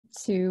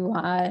to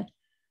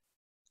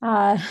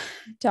uh,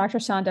 Dr.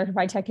 Sean, Dr.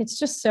 Vitek. It's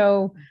just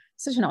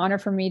such an honor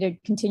for me to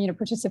continue to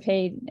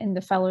participate in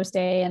the Fellows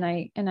Day,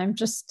 and I'm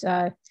just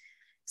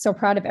so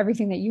proud of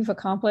everything that you've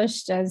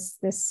accomplished as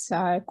this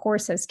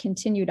course has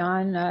continued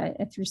on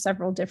through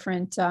several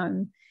different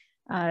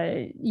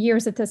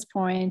years at this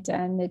point,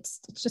 and it's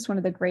just one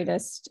of the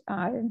greatest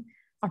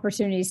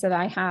opportunities that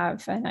I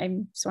have, and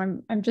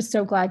I'm just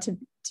so glad to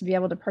be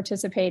able to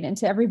participate. And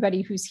to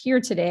everybody who's here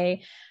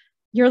today,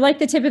 you're like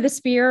the tip of the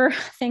spear.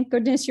 Thank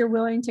goodness you're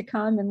willing to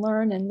come and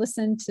learn and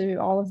listen to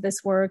all of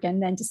this work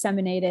and then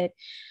disseminate it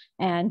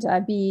and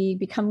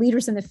become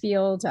leaders in the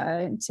field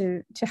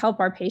to help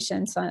our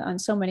patients on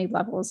so many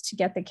levels to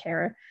get the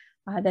care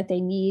that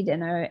they need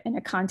in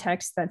a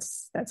context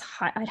that's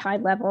at high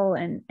level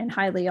and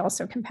highly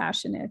also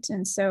compassionate.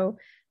 And so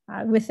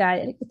with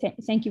that,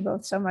 thank you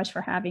both so much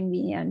for having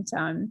me, and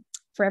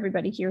for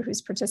everybody here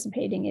who's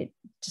participating. It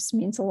just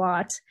means a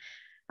lot.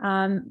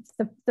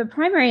 The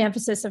primary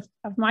emphasis of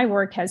my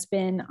work has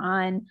been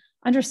on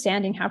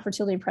understanding how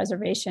fertility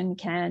preservation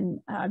can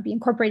be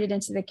incorporated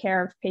into the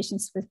care of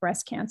patients with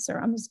breast cancer.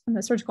 I'm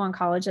a surgical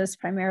oncologist,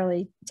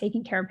 primarily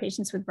taking care of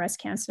patients with breast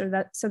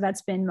cancer. So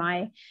that's been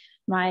my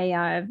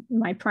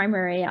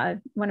primary,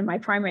 one of my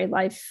primary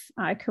life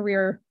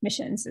career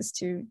missions, is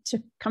to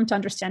come to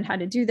understand how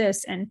to do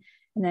this and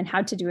then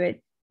how to do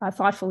it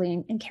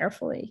thoughtfully and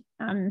carefully.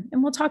 And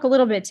we'll talk a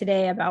little bit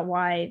today about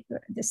why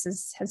this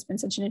has been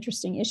such an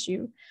interesting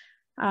issue.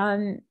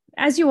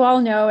 As you all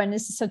know, and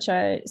this is such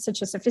a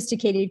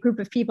sophisticated group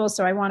of people,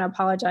 so I want to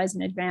apologize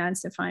in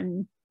advance if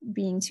I'm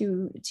being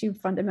too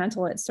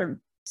fundamental at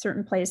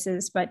certain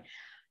places, but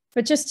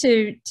just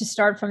to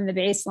start from the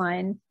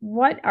baseline,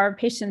 what our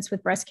patients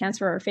with breast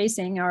cancer are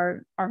facing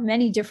are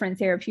many different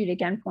therapeutic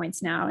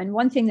endpoints now. And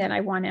one thing that I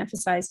want to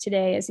emphasize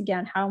today is,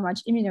 again, how much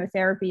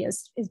immunotherapy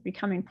is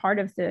becoming part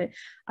of the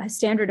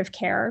standard of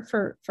care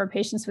for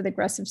patients with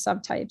aggressive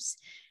subtypes.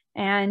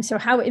 And so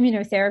how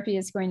immunotherapy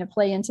is going to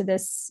play into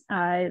this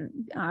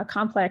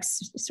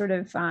complex sort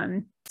of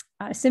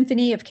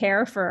symphony of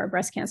care for our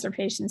breast cancer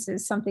patients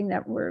is something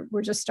that we're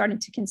just starting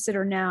to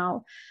consider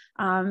now.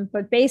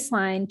 But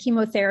baseline,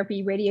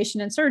 chemotherapy, radiation,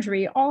 and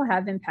surgery all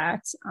have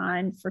impacts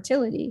on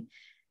fertility.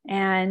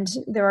 And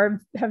there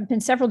have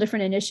been several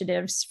different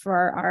initiatives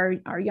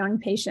for our young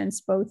patients,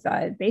 both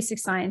basic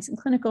science and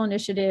clinical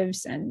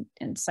initiatives and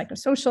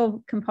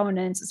psychosocial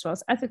components, as well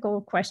as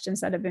ethical questions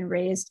that have been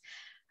raised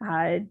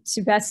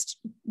to best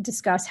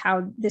discuss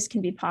how this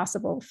can be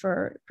possible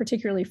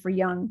particularly for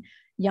young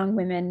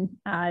women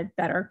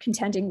that are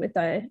contending with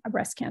a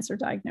breast cancer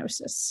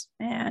diagnosis.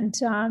 And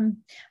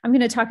I'm going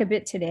to talk a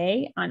bit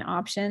today on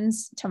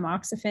options,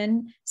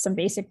 tamoxifen, some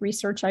basic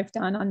research I've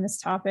done on this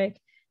topic,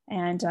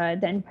 and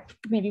then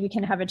maybe we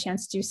can have a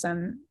chance to do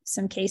some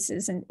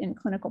cases in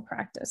clinical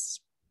practice.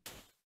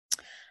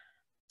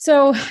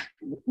 So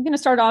I'm going to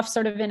start off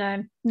sort of in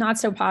a not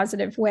so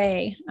positive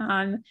way.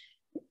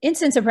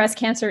 Incidence of breast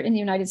cancer in the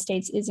United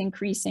States is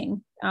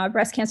increasing.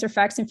 Breast cancer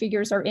facts and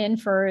figures are in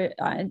for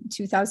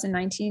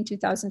 2019,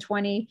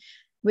 2020,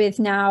 with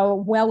now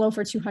well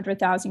over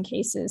 200,000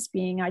 cases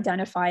being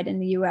identified in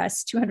the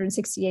US,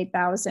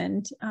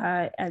 268,000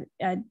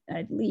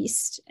 at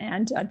least.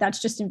 And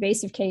that's just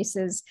invasive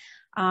cases,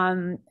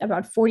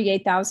 about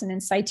 48,000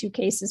 in situ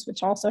cases,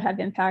 which also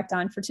have impact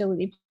on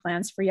fertility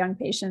plans for young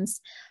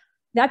patients.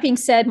 That being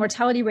said,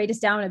 mortality rate is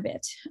down a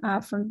bit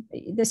from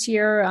this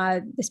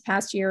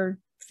past year,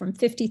 from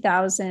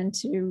 50,000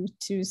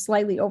 to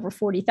slightly over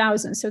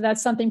 40,000. So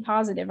that's something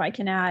positive I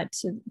can add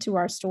to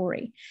our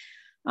story.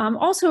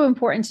 Also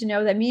important to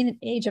know that mean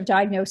age of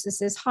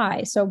diagnosis is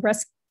high. So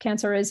breast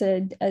cancer is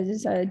a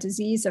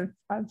disease of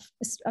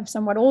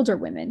somewhat older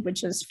women,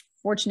 which is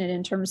fortunate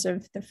in terms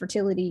of the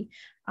fertility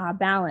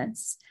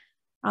balance.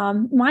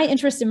 My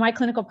interest in my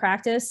clinical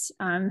practice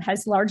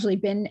has largely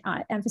been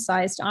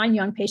emphasized on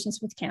young patients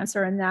with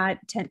cancer, and that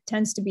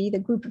tends to be the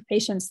group of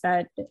patients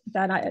that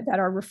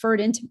are referred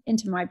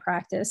into my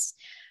practice.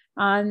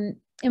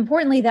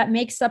 Importantly, that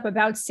makes up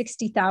about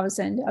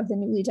 60,000 of the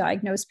newly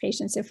diagnosed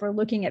patients if we're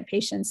looking at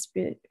patients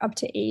up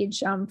to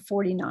age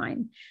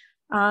 49.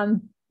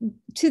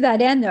 To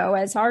that end, though,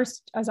 as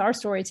our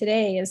story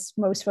today is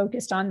most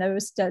focused on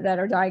those that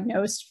are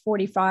diagnosed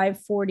 45,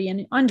 40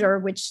 and under,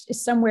 which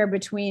is somewhere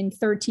between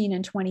 13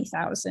 and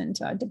 20,000,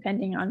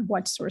 depending on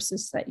what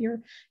sources that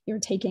you're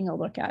taking a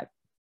look at.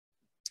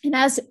 And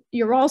as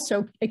you're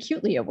also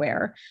acutely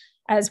aware,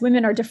 as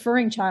women are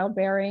deferring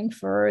childbearing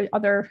for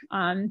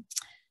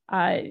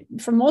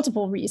for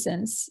multiple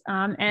reasons,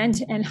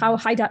 and how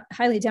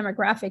highly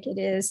demographic it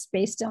is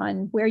based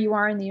on where you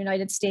are in the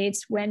United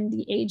States, when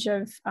the age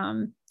of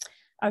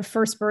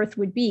first birth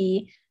would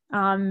be,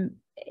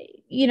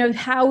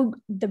 how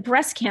the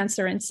breast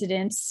cancer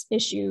incidence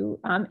issue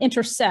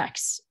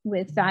intersects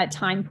with that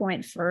time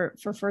point for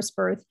first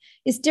birth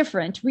is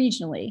different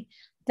regionally.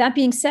 That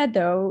being said,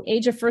 though,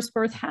 age of first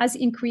birth has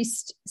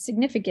increased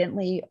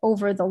significantly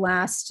over the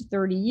last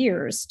 30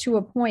 years to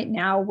a point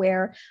now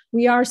where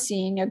we are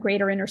seeing a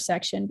greater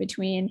intersection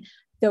between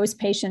those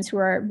patients who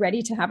are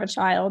ready to have a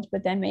child,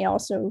 but then may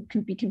also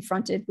be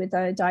confronted with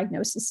a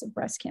diagnosis of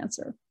breast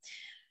cancer.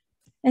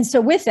 And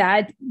so with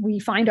that, we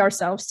find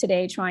ourselves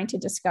today trying to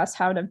discuss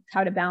how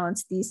to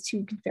balance these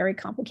two very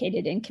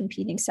complicated and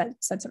competing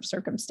sets of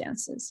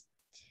circumstances.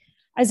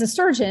 As a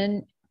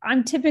surgeon,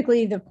 I'm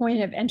typically the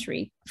point of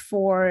entry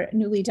for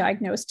newly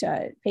diagnosed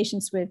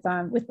patients with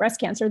breast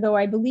cancer, though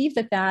I believe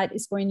that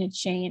is going to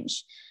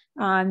change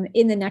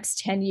in the next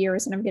 10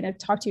 years. And I'm going to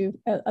talk to you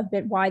a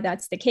bit why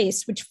that's the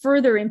case, which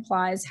further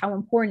implies how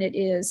important it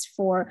is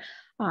for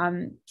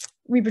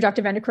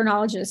reproductive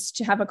endocrinologists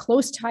to have a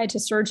close tie to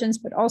surgeons,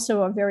 but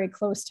also a very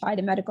close tie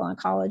to medical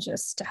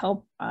oncologists to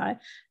help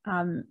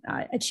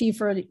achieve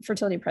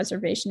fertility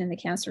preservation in the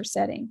cancer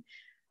setting.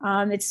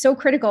 It's so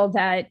critical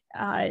that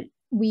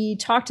we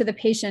talk to the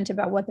patient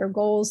about what their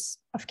goals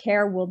of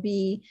care will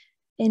be,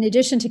 in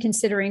addition to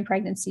considering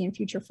pregnancy and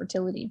future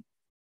fertility.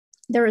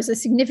 There is a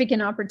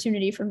significant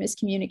opportunity for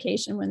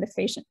miscommunication when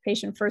the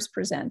patient first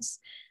presents.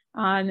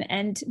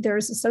 And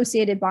there's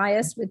associated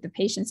bias with the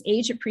patient's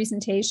age of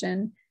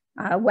presentation,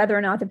 whether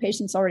or not the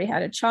patient's already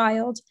had a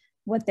child,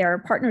 what their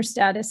partner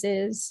status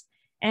is,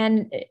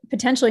 and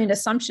potentially an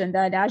assumption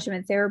that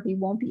adjuvant therapy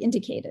won't be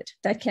indicated.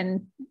 That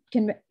can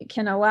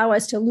allow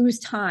us to lose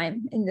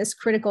time in this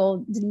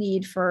critical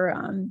need for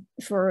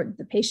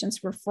the patient's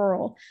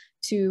referral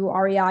to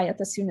REI at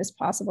the soonest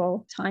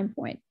possible time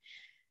point.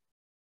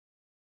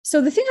 So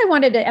the thing I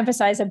wanted to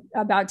emphasize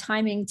about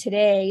timing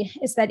today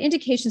is that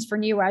indications for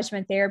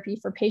neoadjuvant therapy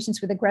for patients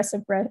with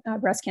aggressive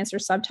breast cancer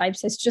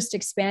subtypes has just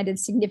expanded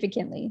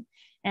significantly.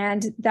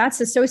 And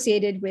that's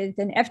associated with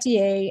an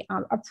FDA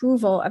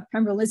approval of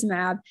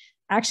pembrolizumab,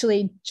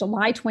 actually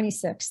July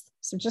 26th,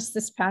 so just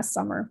this past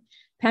summer.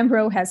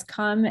 Pembro has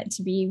come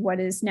to be what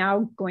is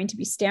now going to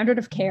be standard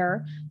of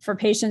care for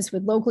patients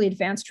with locally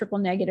advanced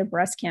triple-negative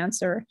breast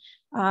cancer,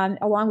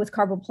 along with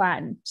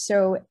carboplatin.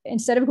 So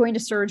instead of going to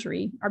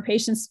surgery, our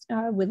patients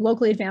with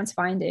locally advanced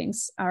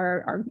findings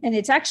are, and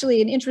it's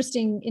actually an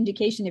interesting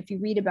indication if you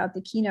read about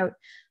the KEYNOTE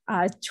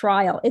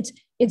trial.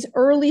 It's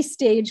early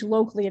stage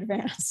locally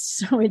advanced.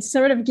 So it's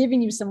sort of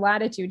giving you some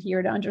latitude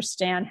here to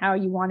understand how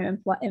you want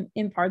to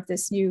impart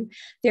this new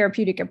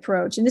therapeutic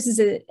approach. And this is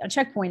a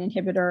checkpoint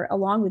inhibitor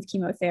along with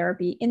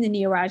chemotherapy in the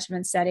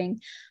neoadjuvant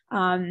setting.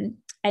 And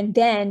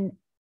then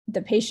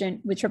the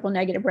patient with triple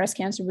negative breast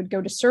cancer would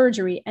go to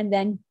surgery and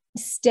then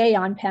stay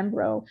on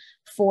Pembro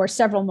for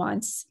several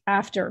months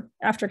after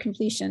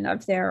completion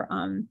of their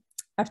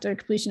after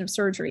completion of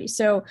surgery.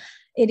 So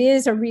it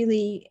is a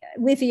really,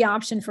 with the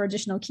option for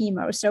additional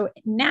chemo. So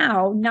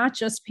now, not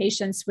just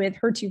patients with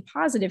HER2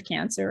 positive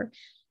cancer,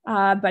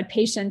 but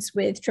patients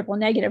with triple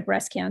negative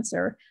breast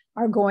cancer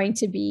are going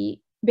to be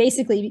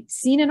basically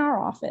seen in our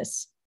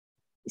office,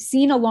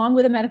 seen along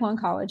with a medical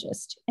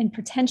oncologist, and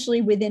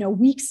potentially within a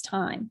week's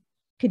time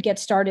could get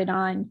started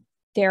on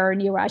their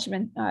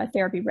neoadjuvant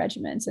therapy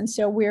regimens. And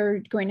so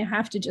we're going to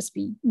have to just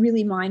be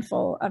really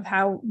mindful of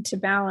how to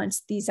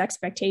balance these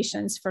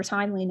expectations for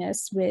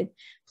timeliness with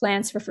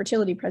plans for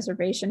fertility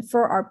preservation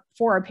for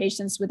our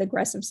patients with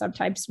aggressive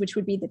subtypes, which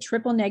would be the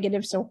triple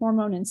negative, so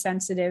hormone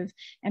insensitive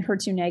and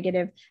HER2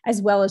 negative, as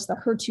well as the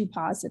HER2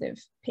 positive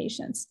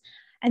patients.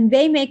 And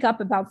they make up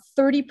about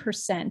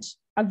 30%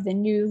 of the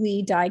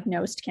newly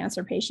diagnosed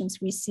cancer patients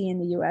we see in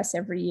the US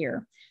every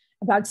year.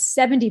 About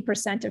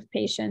 70% of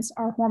patients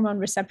are hormone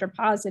receptor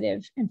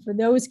positive. And for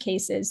those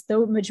cases,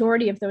 the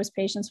majority of those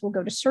patients will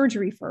go to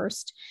surgery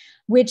first,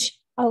 which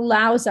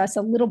allows us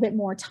a little bit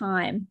more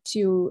time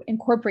to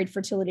incorporate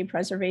fertility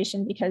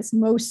preservation because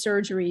most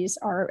surgeries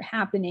are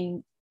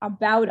happening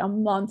about a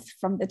month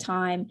from the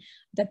time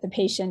that the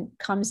patient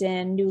comes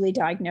in newly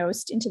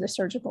diagnosed into the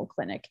surgical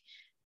clinic.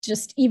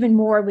 Just even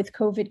more with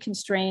COVID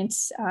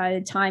constraints,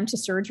 time to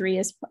surgery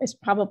is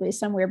probably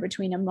somewhere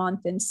between a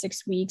month and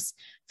 6 weeks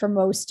for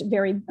most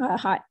very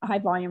high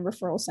volume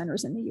referral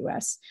centers in the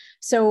US.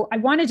 So I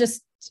want to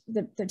just,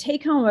 the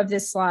take home of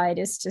this slide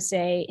is to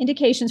say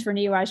indications for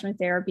neoadjuvant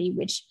therapy,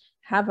 which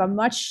have a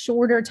much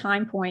shorter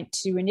time point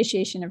to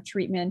initiation of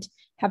treatment,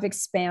 have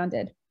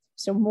expanded.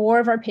 So more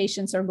of our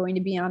patients are going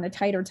to be on a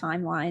tighter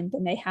timeline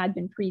than they had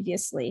been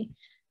previously.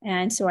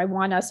 And so I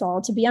want us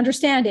all to be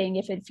understanding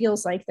if it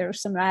feels like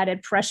there's some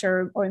added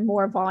pressure or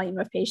more volume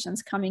of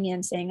patients coming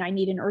in saying, I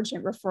need an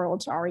urgent referral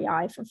to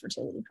REI for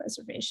fertility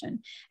preservation.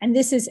 And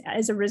this is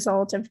as a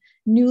result of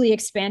newly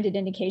expanded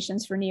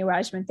indications for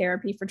neoadjuvant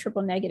therapy for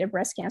triple negative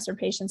breast cancer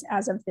patients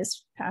as of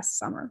this past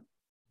summer.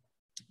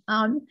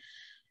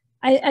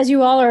 As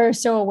you all are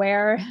so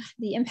aware,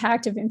 the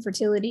impact of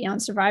infertility on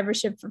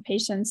survivorship for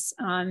patients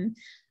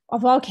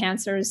of all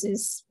cancers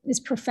is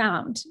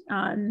profound.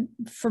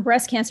 For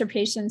breast cancer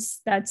patients,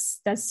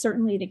 that's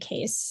certainly the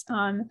case.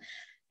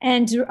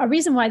 And a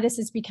reason why this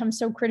has become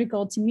so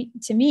critical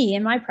to me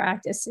in my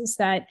practice is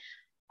that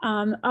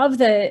of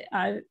the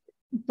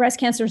breast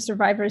cancer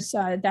survivors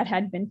that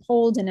had been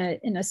polled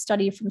in a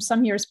study from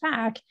some years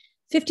back,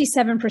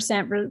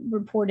 57%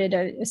 reported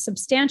a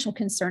substantial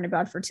concern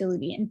about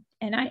fertility,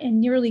 and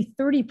nearly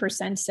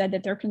 30% said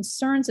that their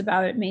concerns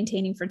about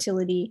maintaining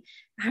fertility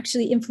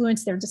actually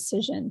influenced their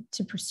decision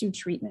to pursue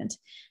treatment.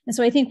 And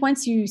so I think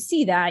once you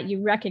see that,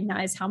 you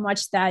recognize how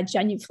much that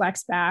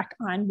genuflects back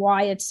on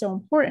why it's so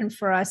important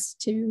for us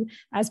to,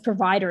 as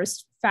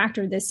providers,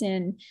 factor this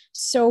in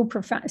so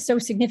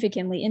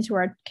significantly into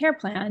our care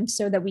plan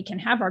so that we can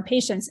have our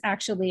patients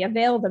actually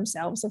avail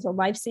themselves of the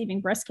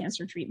life-saving breast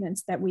cancer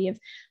treatments that we have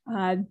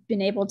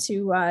been able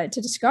to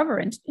discover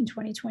in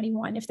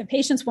 2021. If the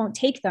patients won't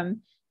take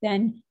them,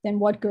 then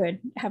what good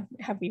have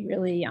we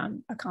really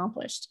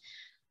accomplished?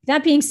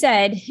 That being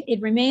said,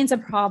 it remains a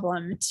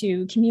problem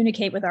to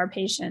communicate with our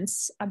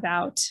patients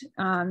about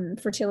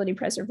fertility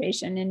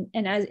preservation.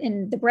 And as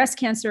in the breast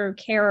cancer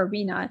care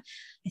arena,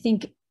 I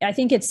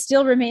think it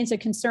still remains a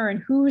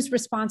concern. Whose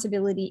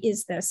responsibility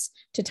is this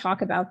to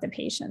talk about the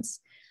patients?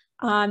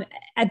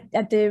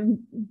 At the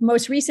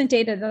most recent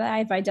data that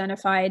I've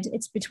identified,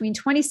 it's between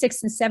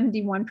 26 and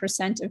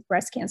 71% of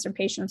breast cancer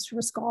patients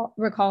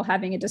recall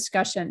having a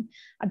discussion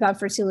about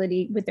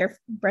fertility with their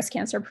breast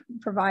cancer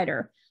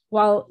provider,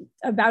 while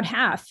about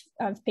half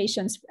of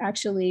patients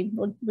actually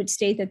would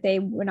state that they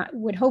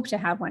would hope to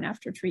have one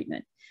after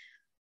treatment.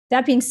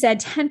 That being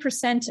said,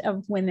 10%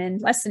 of women,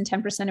 less than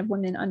 10% of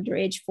women under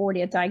age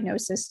 40 at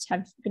diagnosis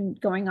have been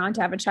going on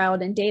to have a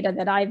child in data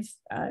that I've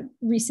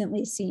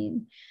recently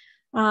seen.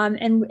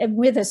 And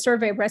with a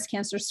survey of breast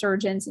cancer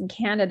surgeons in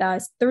Canada,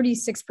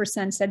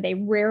 36% said they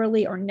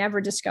rarely or never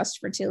discussed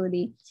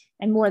fertility,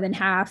 and more than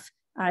half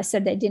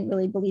said they didn't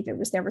really believe it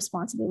was their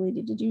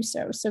responsibility to do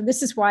so. So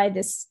this is why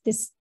this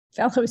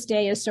Fellows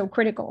Day is so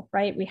critical,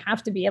 right? We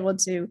have to be able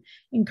to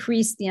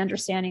increase the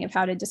understanding of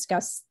how to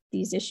discuss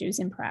these issues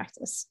in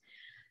practice.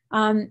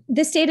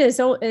 This data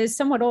is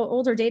somewhat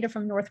older data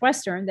from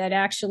Northwestern that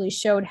actually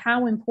showed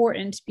how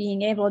important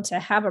being able to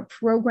have a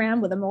program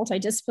with a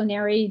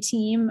multidisciplinary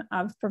team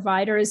of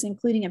providers,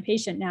 including a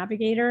patient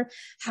navigator,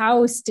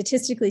 how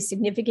statistically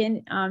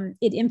significant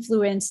it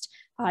influenced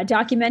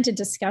documented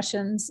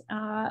discussions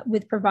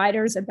with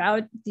providers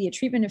about the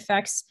treatment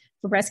effects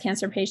for breast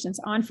cancer patients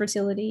on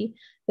fertility,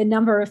 the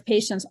number of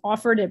patients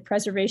offered a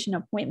preservation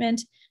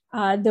appointment,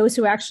 those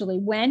who actually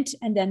went,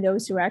 and then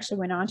those who actually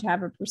went on to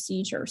have a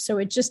procedure. So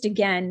it just,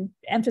 again,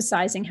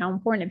 emphasizing how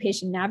important a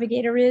patient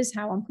navigator is,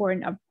 how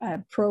important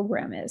a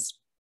program is.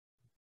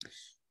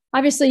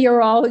 Obviously,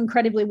 you're all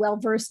incredibly well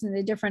versed in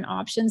the different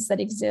options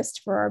that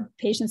exist for our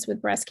patients with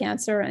breast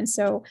cancer. And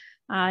so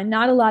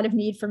not a lot of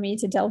need for me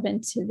to delve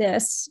into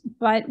this.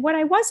 But what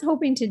I was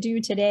hoping to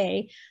do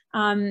today,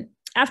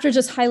 after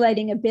just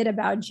highlighting a bit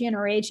about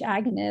GnRH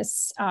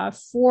agonists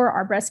for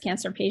our breast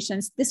cancer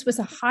patients, this was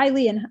a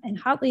highly and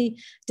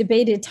hotly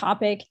debated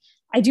topic.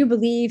 I do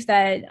believe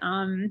that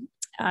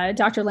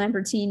Dr.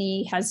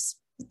 Lambertini has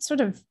sort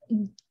of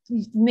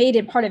made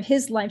it part of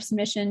his life's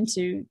mission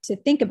to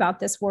think about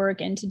this work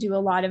and to do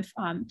a lot of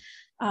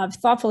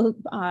thoughtful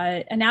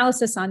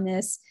analysis on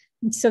this.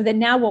 So that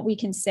now what we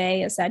can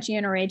say is that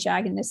GnRH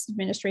agonist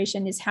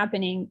administration is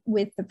happening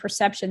with the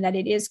perception that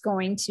it is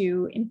going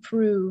to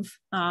improve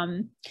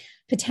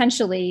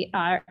potentially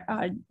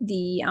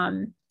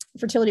the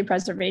fertility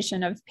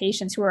preservation of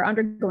patients who are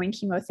undergoing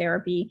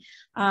chemotherapy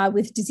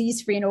with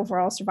disease-free and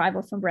overall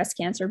survival from breast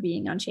cancer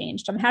being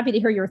unchanged. I'm happy to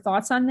hear your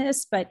thoughts on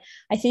this, but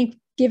I think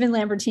given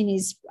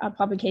Lambertini's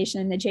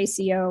publication in the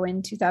JCO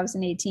in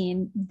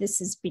 2018, this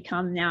has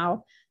become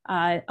now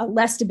a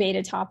less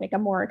debated topic, a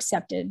more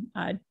accepted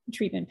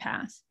treatment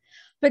path.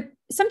 But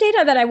some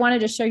data that I wanted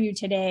to show you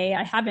today,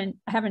 I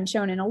haven't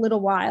shown in a little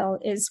while,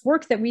 is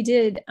work that we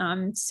did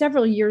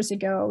several years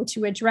ago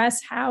to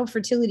address how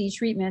fertility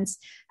treatments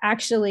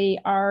actually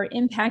are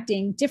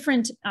impacting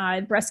different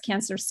breast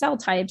cancer cell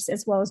types,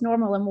 as well as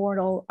normal and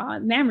mortal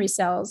mammary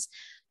cells,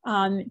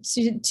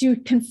 to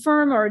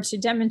confirm or to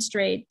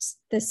demonstrate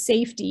the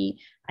safety,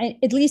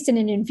 at least in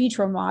an in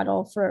vitro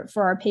model for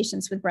our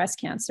patients with breast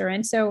cancer.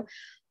 And so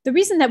the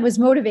reason that was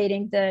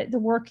motivating the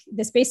work,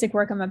 this basic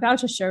work I'm about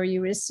to show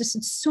you, is just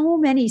so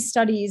many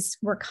studies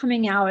were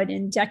coming out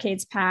in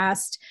decades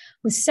past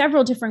with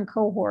several different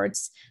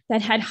cohorts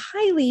that had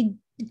highly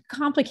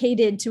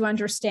complicated to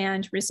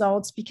understand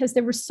results because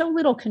there was so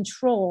little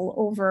control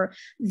over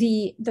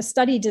the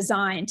study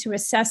design to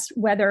assess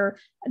whether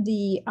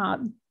the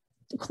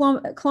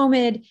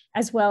Clomid,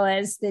 as well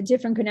as the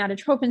different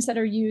gonadotropins that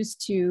are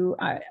used to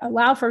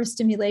allow for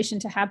stimulation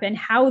to happen,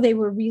 how they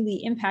were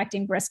really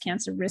impacting breast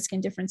cancer risk in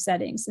different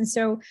settings. And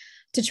so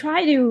to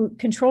try to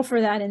control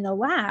for that in the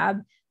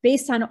lab,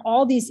 based on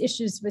all these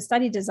issues with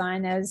study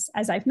design, as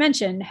I've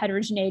mentioned,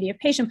 heterogeneity of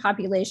patient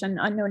population,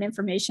 unknown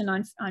information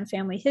on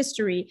family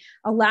history,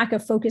 a lack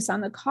of focus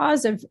on the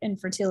cause of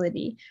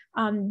infertility,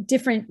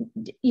 different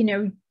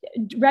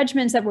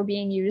regimens that were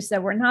being used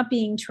that were not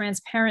being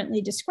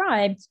transparently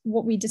described,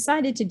 what we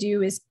decided to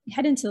do is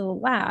head into the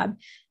lab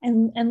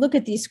and look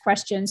at these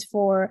questions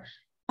for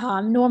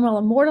normal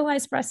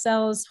immortalized breast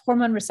cells,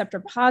 hormone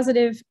receptor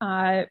positive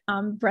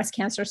breast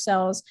cancer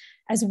cells,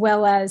 as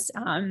well as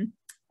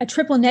a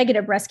triple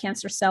negative breast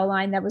cancer cell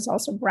line that was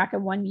also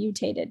BRCA1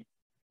 mutated.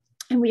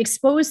 And we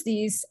exposed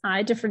these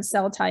different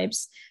cell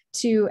types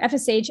to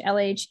FSH,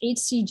 LH,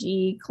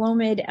 HCG,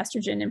 Clomid,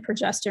 estrogen, and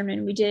progesterone.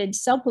 And we did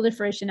cell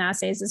proliferation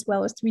assays as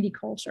well as 3D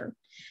culture.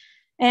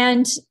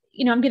 And,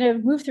 I'm going to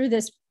move through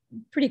this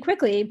pretty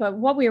quickly, but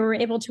what we were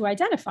able to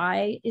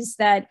identify is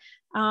that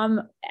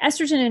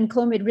estrogen and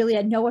Clomid really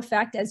had no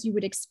effect, as you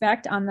would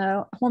expect, on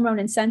the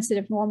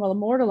hormone-insensitive, normal,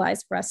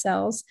 immortalized breast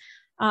cells.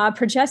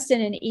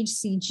 Progestin and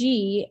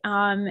HCG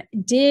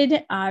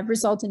did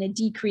result in a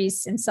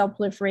decrease in cell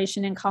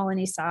proliferation and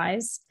colony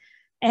size.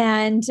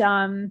 And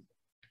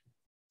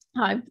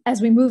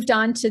as we moved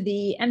on to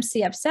the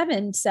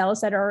MCF7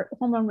 cells that are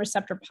hormone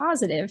receptor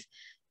positive,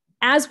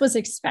 as was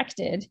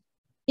expected,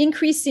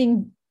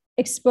 increasing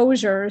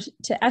exposure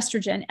to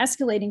estrogen,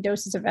 escalating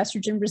doses of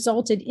estrogen,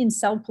 resulted in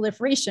cell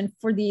proliferation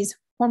for these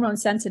hormone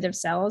sensitive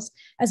cells,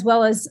 as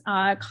well as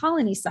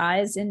colony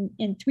size in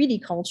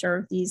 3D culture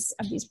of these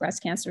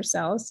breast cancer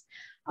cells.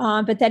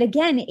 But that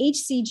again,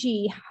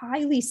 HCG,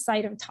 highly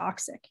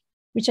cytotoxic,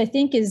 which I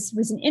think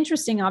was an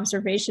interesting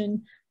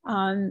observation,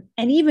 and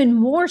even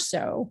more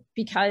so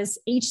because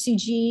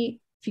HCG,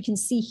 if you can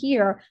see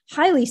here,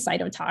 highly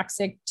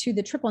cytotoxic to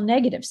the triple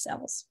negative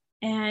cells.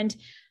 And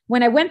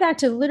when I went back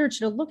to the literature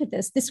to look at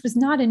this was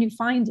not a new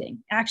finding.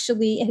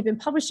 Actually, it had been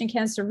published in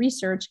Cancer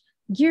Research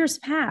years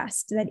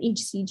past that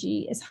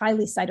HCG is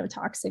highly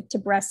cytotoxic to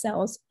breast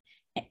cells,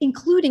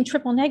 including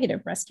triple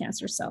negative breast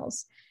cancer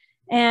cells.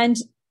 And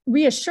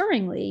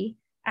reassuringly,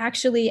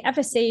 actually,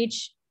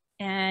 FSH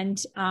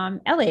and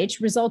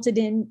LH resulted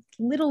in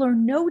little or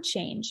no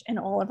change in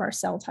all of our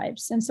cell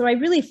types. And so I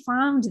really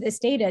found this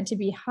data to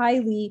be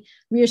highly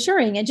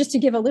reassuring. And just to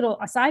give a little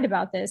aside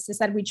about this is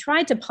that we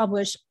tried to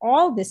publish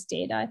all this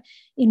data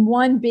in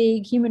one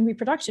big human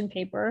reproduction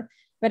paper,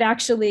 but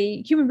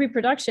actually human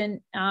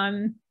reproduction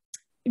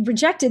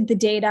rejected the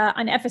data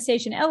on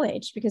FSH and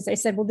LH because they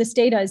said, well, this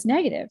data is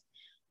negative.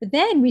 But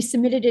then we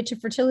submitted it to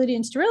Fertility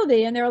and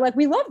Sterility, and they were like,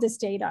 we love this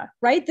data,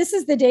 right? This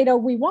is the data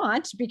we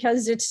want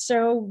because it's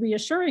so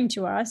reassuring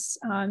to us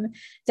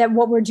that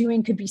what we're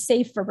doing could be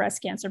safe for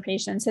breast cancer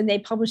patients. And they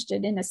published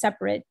it in a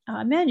separate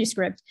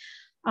manuscript.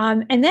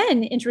 And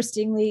then,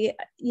 interestingly,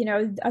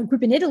 a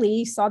group in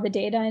Italy saw the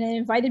data and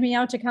invited me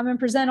out to come and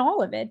present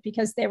all of it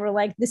because they were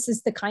like, this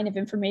is the kind of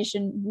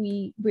information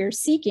we're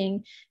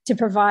seeking to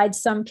provide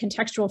some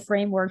contextual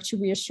framework to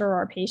reassure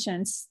our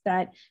patients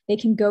that they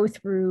can go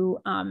through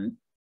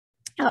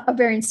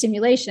ovarian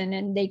stimulation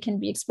and they can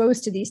be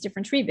exposed to these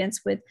different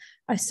treatments with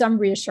some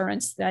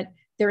reassurance that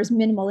there is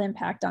minimal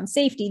impact on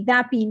safety.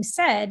 That being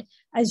said,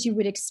 as you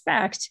would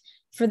expect,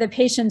 for the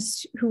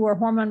patients who are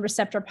hormone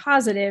receptor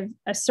positive,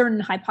 a certain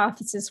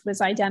hypothesis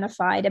was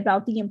identified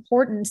about the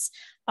importance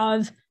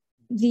of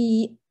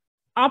the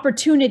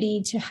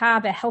opportunity to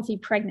have a healthy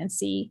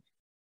pregnancy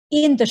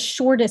in the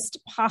shortest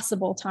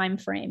possible time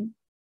frame.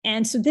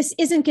 And so this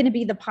isn't going to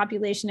be the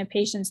population of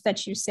patients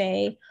that you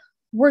say,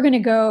 we're going to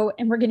go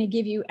and we're going to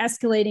give you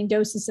escalating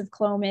doses of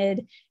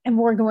Clomid, and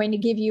we're going to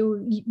give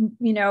you,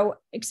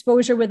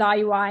 exposure with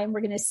IUI, and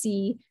we're going to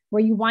see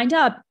where you wind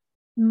up.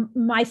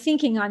 My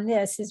thinking on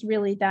this is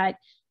really that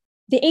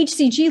the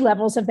HCG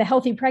levels of the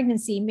healthy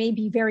pregnancy may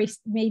be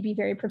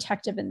very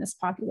protective in this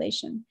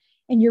population.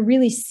 And you're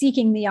really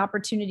seeking the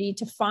opportunity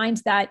to find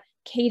that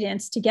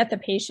cadence to get the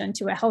patient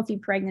to a healthy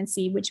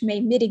pregnancy, which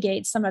may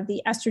mitigate some of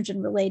the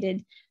estrogen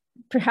related,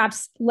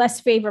 perhaps less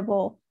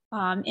favorable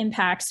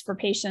impacts for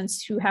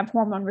patients who have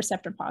hormone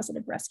receptor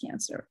positive breast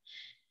cancer.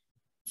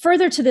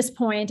 Further to this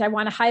point, I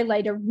want to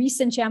highlight a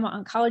recent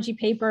JAMA Oncology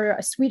paper,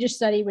 a Swedish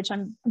study, which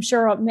I'm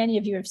sure many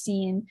of you have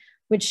seen,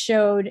 which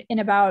showed in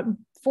about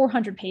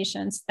 400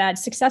 patients that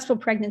successful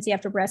pregnancy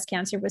after breast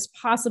cancer was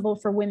possible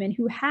for women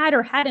who had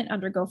or hadn't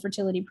undergone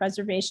fertility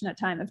preservation at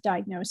time of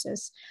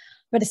diagnosis.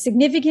 But a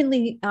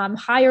significantly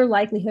higher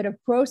likelihood of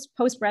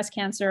post-breast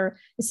cancer,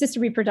 assisted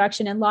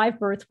reproduction, and live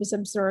birth was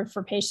observed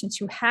for patients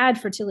who had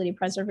fertility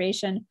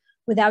preservation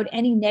without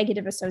any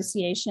negative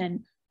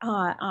association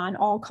on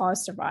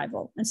all-cause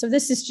survival. And so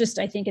this is just,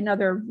 I think,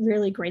 another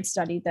really great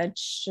study that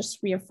just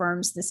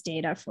reaffirms this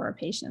data for our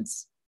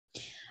patients.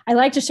 I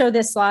like to show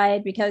this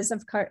slide because,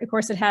 of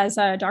course, it has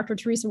Dr.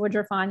 Teresa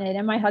Woodruff on it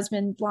and my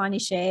husband, Lonnie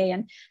Shea,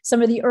 and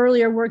some of the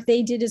earlier work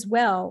they did as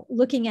well,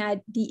 looking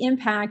at the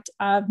impact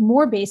of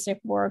more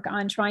basic work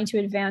on trying to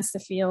advance the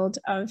field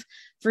of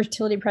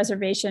fertility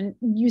preservation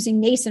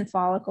using nascent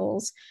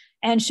follicles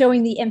and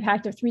showing the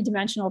impact of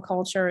three-dimensional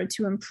culture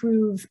to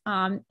improve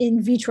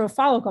in vitro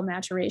follicle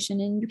maturation.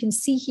 And you can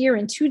see here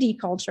in 2D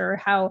culture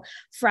how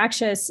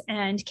fractious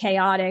and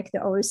chaotic the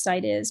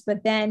oocyte is.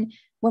 But then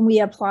when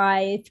we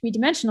apply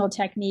three-dimensional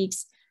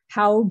techniques,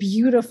 how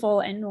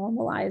beautiful and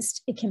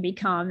normalized it can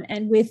become.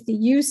 And with the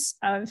use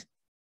of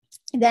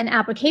then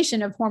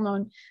application of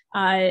hormone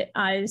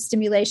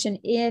stimulation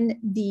in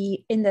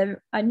the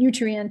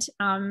nutrient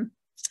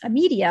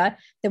media,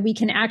 that we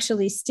can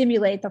actually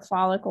stimulate the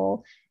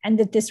follicle, and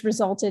that this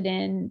resulted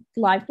in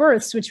live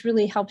births, which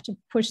really helped to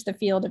push the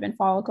field of in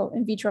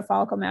vitro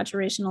follicle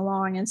maturation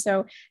along. And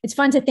so it's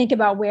fun to think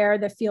about where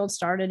the field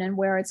started and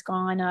where it's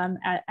gone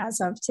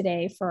as of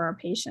today for our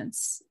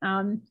patients.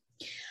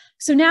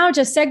 So now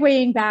just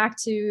segueing back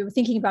to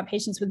thinking about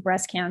patients with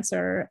breast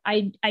cancer,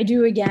 I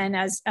do again,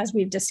 as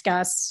we've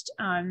discussed,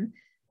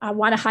 I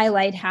want to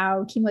highlight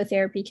how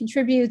chemotherapy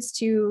contributes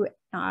to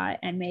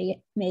and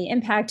may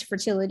impact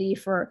fertility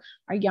for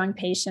our young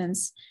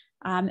patients.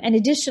 And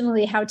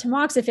additionally, how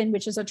tamoxifen,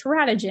 which is a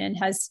teratogen,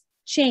 has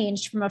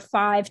changed from a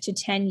 5 to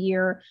 10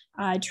 year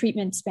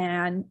treatment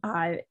span.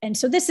 And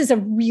so this is a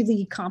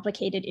really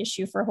complicated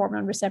issue for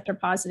hormone receptor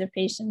positive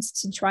patients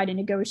to try to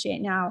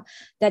negotiate now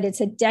that it's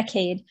a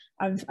decade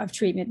of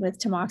treatment with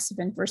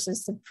tamoxifen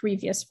versus the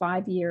previous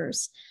 5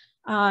 years.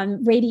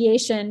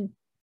 Radiation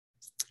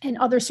and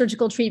other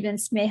surgical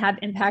treatments may have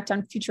impact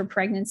on future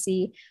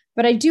pregnancy,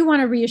 but I do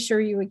want to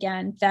reassure you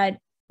again that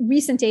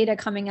recent data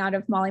coming out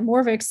of Molly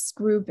Morvick's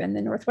group and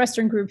the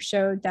Northwestern group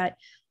showed that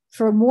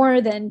for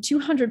more than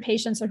 200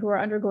 patients who are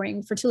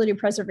undergoing fertility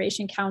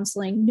preservation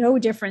counseling, no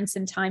difference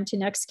in time to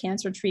next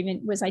cancer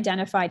treatment was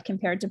identified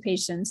compared to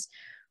patients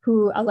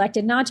who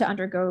elected not to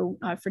undergo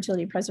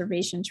fertility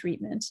preservation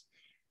treatment.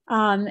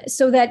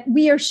 So that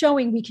we are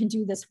showing we can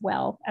do this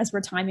well as we're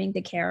timing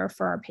the care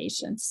for our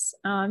patients.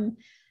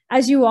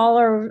 As you all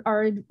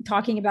are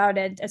talking about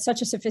it at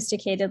such a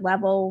sophisticated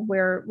level,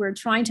 where we're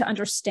trying to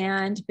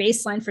understand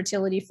baseline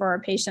fertility for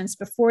our patients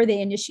before they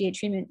initiate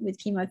treatment with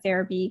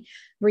chemotherapy.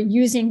 We're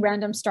using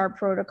random start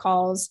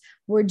protocols.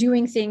 We're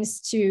doing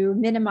things to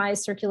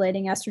minimize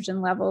circulating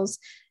estrogen levels.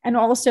 And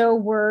also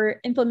we're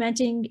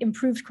implementing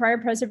improved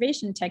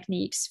cryopreservation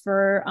techniques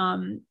for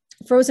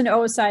frozen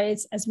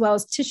oocytes, as well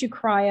as tissue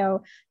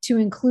cryo to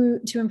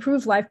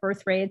improve live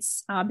birth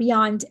rates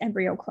beyond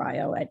embryo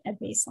cryo at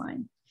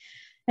baseline.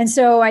 And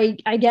so I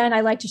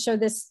like to show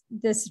this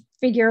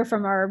figure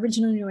from our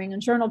original New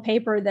England Journal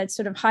paper that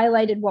sort of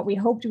highlighted what we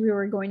hoped we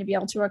were going to be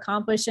able to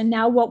accomplish, and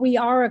now what we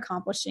are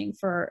accomplishing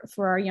for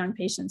our young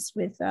patients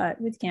with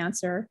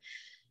cancer.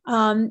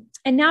 And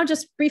now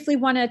just briefly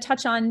want to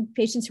touch on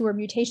patients who are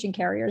mutation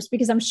carriers,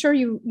 because I'm sure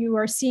you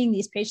are seeing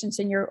these patients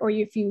in your, or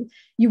if you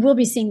will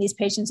be seeing these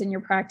patients in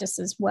your practice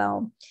as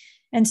well.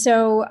 And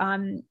so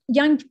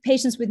young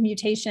patients with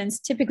mutations,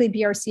 typically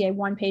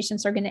BRCA1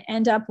 patients, are going to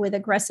end up with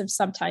aggressive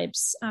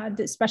subtypes,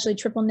 especially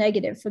triple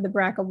negative for the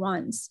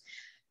BRCA1s.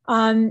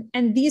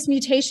 And these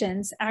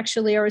mutations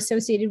actually are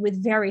associated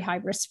with very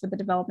high risks for the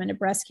development of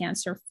breast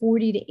cancer,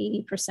 40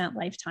 to 80%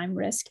 lifetime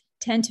risk,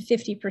 10 to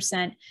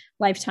 50%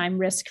 lifetime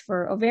risk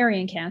for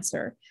ovarian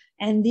cancer.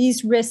 And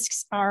these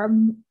risks are,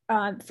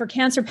 for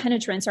cancer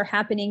penetrance, are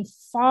happening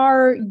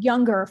far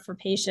younger for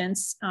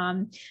patients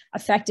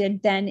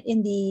affected than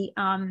in the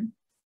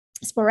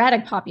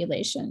sporadic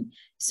population.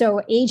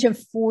 So age of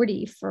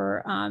 40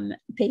 for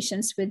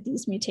patients with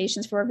these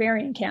mutations for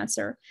ovarian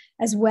cancer,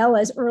 as well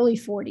as early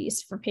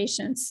 40s for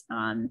patients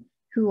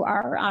who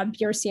are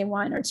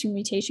BRCA1 or 2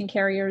 mutation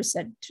carriers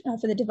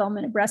for the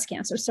development of breast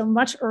cancer. So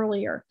much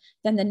earlier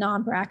than the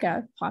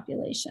non-BRCA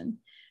population.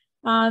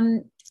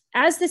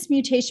 As this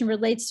mutation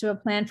relates to a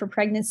plan for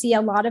pregnancy,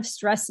 a lot of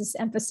stress is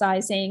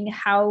emphasizing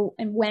how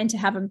and when to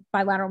have a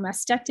bilateral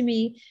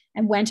mastectomy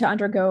and when to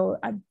undergo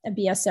a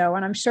BSO.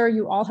 And I'm sure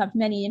you all have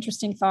many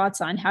interesting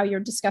thoughts on how you're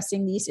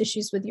discussing these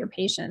issues with your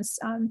patients.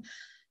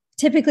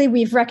 Typically,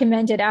 we've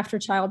recommended after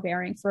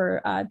childbearing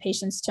for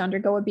patients to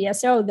undergo a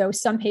BSO, though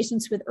some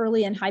patients with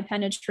early and high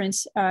penetrant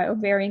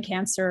ovarian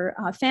cancer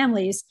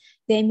families,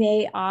 they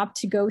may opt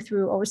to go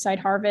through oocyte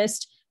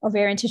harvest,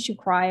 ovarian tissue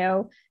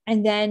cryo,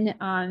 and then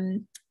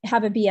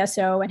have a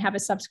BSO and have a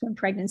subsequent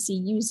pregnancy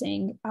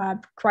using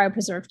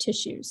cryopreserved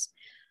tissues.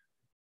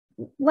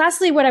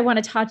 Lastly, what I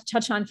want to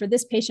touch on for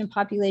this patient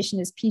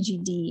population is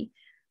PGD.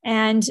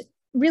 And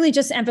really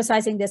just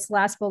emphasizing this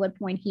last bullet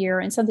point here,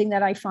 and something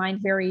that I find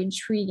very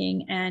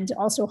intriguing and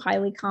also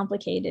highly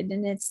complicated.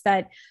 And it's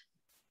that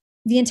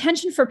the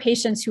intention for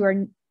patients who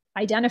are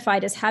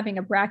identified as having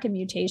a BRCA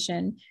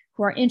mutation,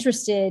 who are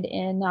interested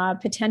in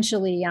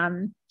potentially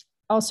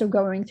also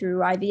going through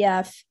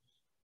IVF,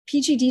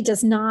 PGD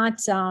does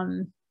not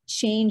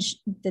change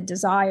the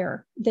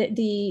desire.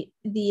 The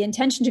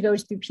intention to go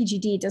through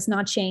PGD does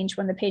not change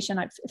when the patient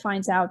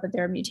finds out that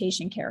they're a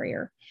mutation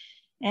carrier.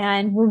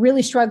 And we're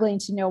really struggling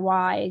to know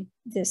why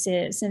this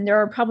is. And there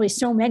are probably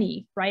so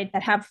many, right,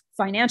 that have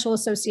financial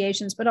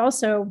associations, but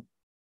also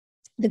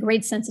the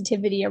great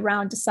sensitivity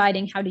around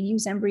deciding how to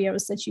use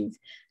embryos that you've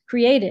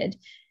created,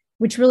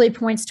 which really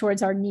points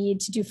towards our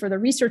need to do further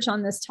research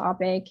on this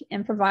topic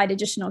and provide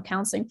additional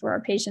counseling for our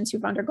patients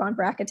who've undergone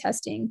BRCA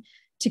testing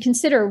to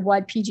consider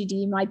what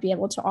PGD might be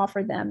able to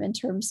offer them in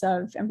terms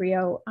of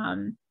embryo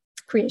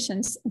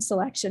creations and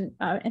selection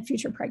and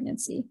future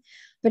pregnancy.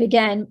 But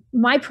again,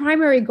 my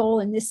primary goal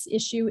in this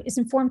issue is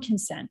informed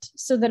consent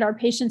so that our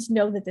patients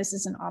know that this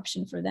is an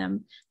option for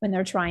them when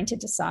they're trying to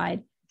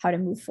decide how to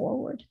move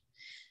forward.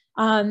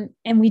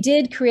 And we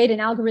did create an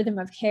algorithm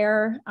of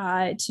care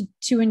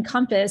to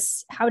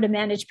encompass how to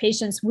manage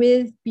patients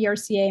with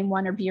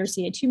BRCA1 or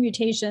BRCA2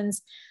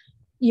 mutations,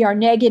 ER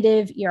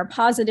negative, ER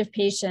positive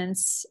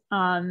patients,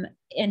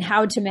 and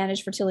how to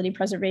manage fertility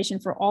preservation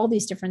for all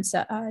these different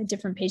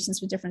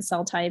patients with different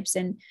cell types.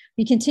 And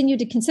we continue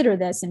to consider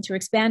this and to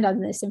expand on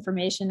this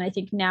information, I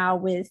think now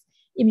with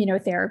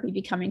immunotherapy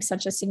becoming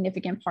such a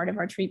significant part of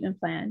our treatment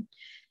plan.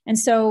 And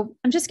so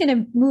I'm just going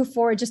to move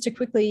forward just to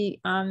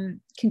quickly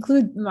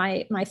conclude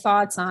my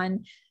thoughts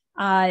on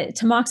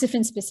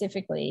tamoxifen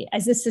specifically,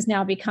 as this has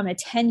now become a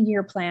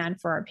 10-year plan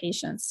for our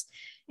patients.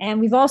 And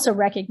we've also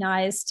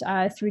recognized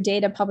through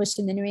data published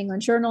in the New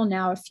England Journal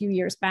now a few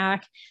years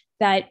back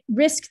that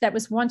risk that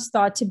was once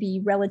thought to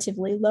be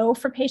relatively low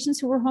for patients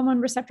who were hormone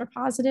receptor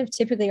positive,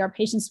 typically are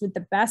patients with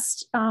the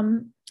best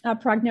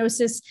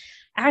prognosis,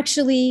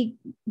 actually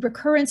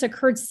recurrence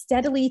occurred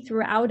steadily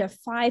throughout a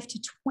 5 to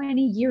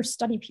 20 year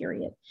study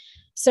period.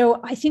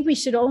 So I think we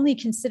should only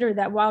consider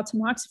that while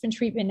tamoxifen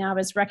treatment now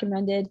is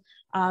recommended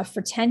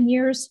for 10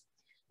 years,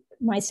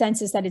 my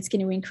sense is that it's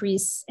going to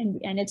increase and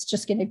it's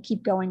just going to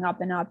keep going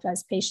up and up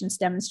as patients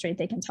demonstrate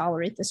they can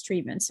tolerate this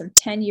treatment. So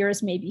 10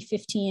 years, maybe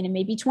 15, and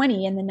maybe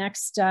 20 in the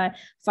next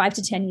 5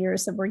 to 10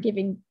 years that we're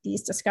giving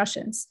these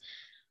discussions.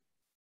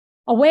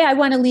 A way I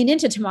want to lean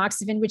into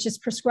tamoxifen, which is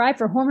prescribed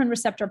for hormone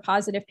receptor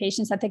positive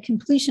patients at the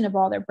completion of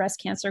all their breast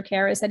cancer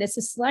care, is that it's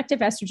a selective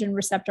estrogen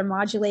receptor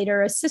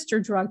modulator, a sister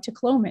drug to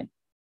Clomid,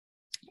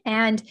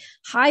 and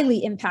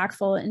highly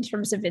impactful in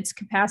terms of its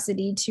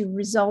capacity to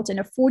result in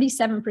a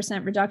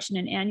 47% reduction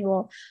in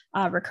annual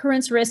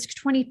recurrence risk,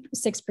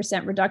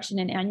 26% reduction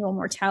in annual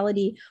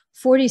mortality,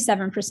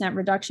 47%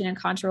 reduction in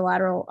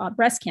contralateral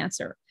breast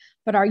cancer.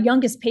 But our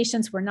youngest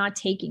patients were not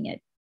taking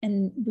it.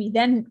 And we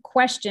then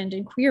questioned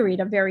and queried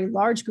a very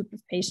large group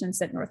of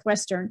patients at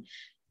Northwestern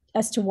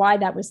as to why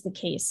that was the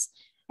case.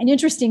 And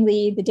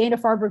interestingly, the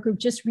Dana-Farber group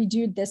just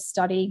reviewed this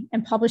study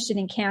and published it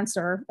in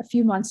Cancer a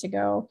few months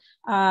ago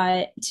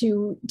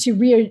to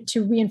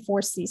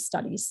reinforce these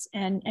studies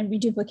and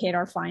reduplicate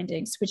our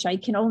findings, which I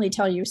can only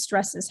tell you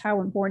stresses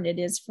how important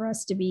it is for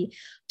us to be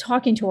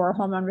talking to our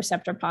hormone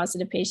receptor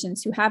positive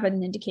patients who have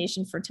an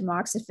indication for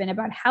tamoxifen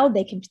about how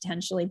they can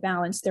potentially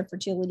balance their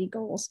fertility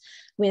goals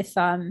with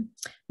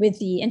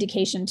the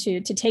indication to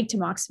take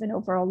tamoxifen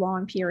over a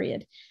long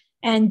period.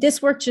 And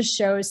this work just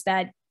shows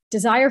that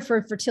desire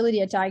for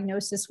fertility at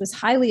diagnosis was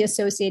highly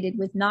associated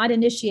with not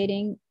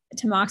initiating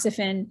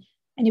tamoxifen,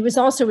 and it was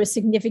also a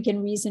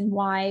significant reason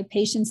why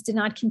patients did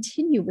not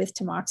continue with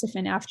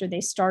tamoxifen after they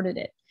started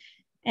it.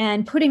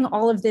 And putting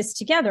all of this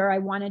together, I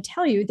want to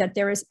tell you that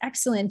there is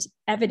excellent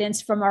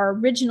evidence from our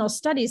original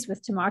studies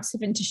with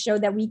tamoxifen to show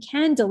that we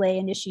can delay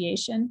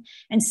initiation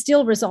and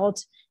still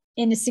result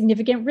in a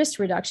significant risk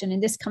reduction.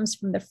 And this comes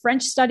from the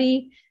French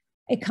study.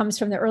 It comes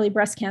from the early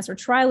breast cancer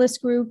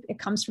trialist group. It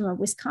comes from a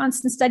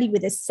Wisconsin study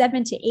with a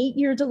 7 to 8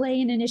 year delay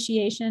in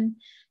initiation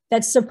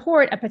that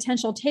support a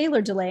potential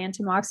tailored delay in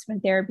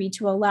tamoxifen therapy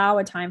to allow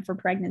a time for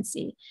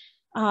pregnancy,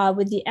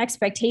 with the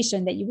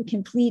expectation that you would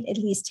complete at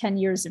least 10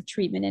 years of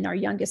treatment in our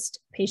youngest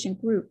patient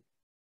group.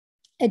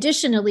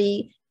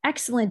 Additionally,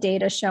 excellent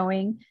data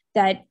showing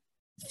that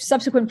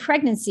subsequent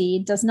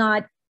pregnancy does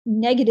not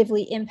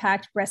negatively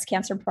impact breast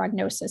cancer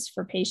prognosis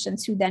for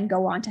patients who then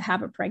go on to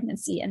have a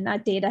pregnancy. And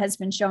that data has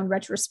been shown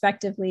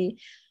retrospectively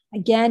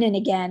again and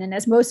again. And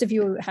as most of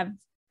you have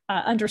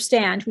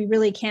understand, we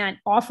really can't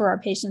offer our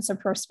patients a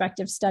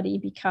prospective study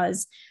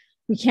because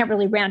we can't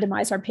really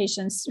randomize our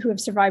patients who have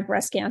survived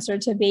breast cancer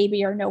to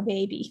baby or no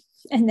baby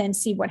and then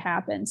see what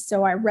happens.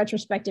 So our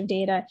retrospective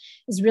data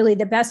is really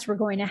the best we're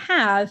going to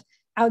have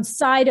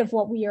outside of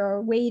what we are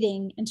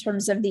awaiting in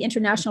terms of the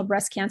International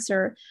Breast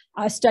Cancer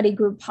Study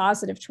Group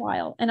positive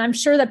trial. And I'm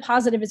sure that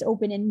positive is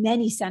open in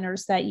many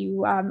centers that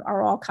you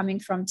are all coming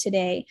from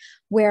today,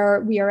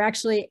 where we are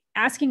actually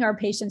asking our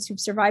patients who've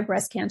survived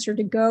breast cancer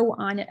to go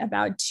on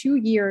about 2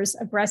 years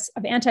of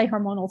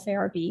anti-hormonal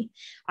therapy,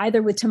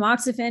 either with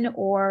tamoxifen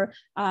or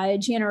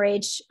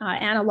GnRH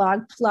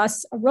analog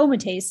plus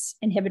aromatase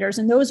inhibitors.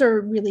 And those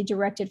are really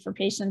directed for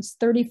patients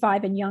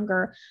 35 and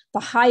younger, the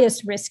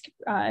highest risk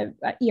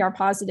ER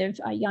positive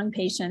young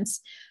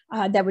patients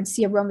that would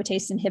see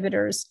aromatase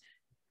inhibitors.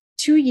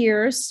 2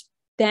 years,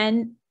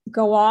 then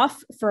go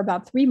off for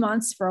about 3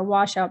 months for a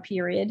washout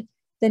period,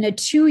 then a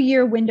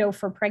 2-year window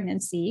for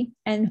pregnancy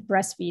and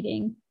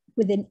breastfeeding,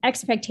 with an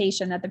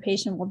expectation that the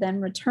patient will then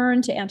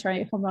return to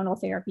anti-hormonal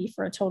therapy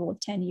for a total of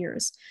 10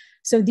 years.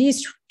 So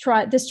this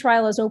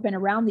trial is open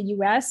around the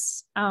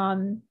US.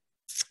 Ann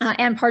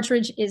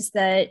Partridge is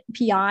the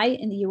PI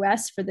in the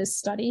US for this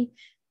study.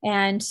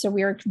 And so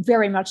we are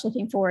very much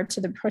looking forward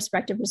to the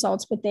prospective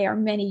results, but they are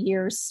many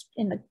years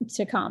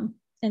to come.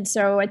 And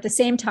so at the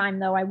same time,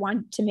 though, I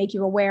want to make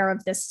you aware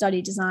of this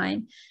study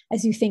design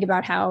as you think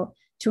about how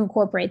to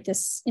incorporate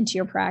this into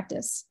your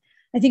practice.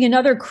 I think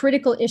another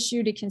critical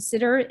issue to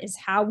consider is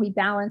how we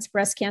balance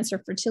breast cancer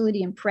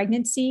fertility and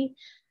pregnancy.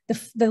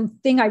 The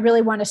thing I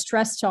really want to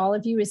stress to all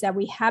of you is that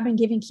we have been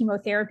giving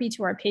chemotherapy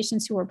to our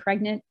patients who are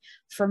pregnant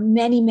for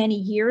many, many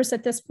years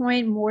at this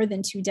point, more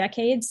than 2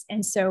 decades.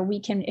 And so we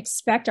can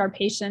expect our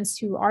patients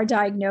who are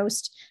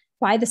diagnosed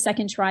by the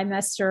second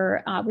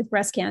trimester with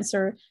breast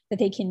cancer that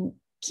they can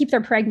keep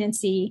their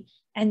pregnancy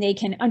and they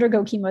can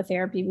undergo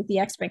chemotherapy with the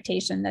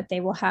expectation that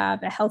they will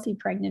have a healthy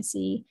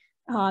pregnancy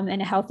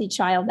and a healthy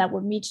child that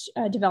will reach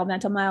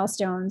developmental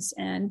milestones.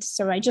 And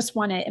so I just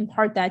want to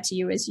impart that to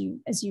you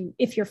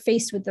if you're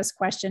faced with this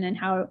question and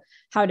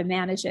how to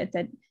manage it,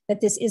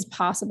 that this is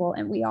possible,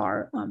 and we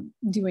are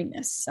doing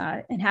this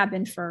and have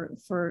been for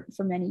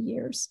many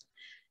years.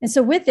 And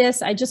so with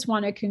this, I just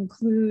want to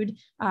conclude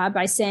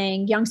by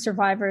saying young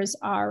survivors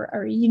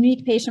are a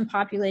unique patient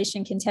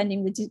population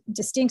contending with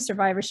distinct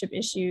survivorship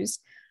issues.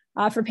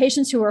 For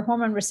patients who are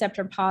hormone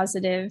receptor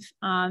positive,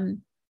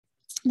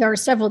 there are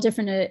several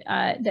different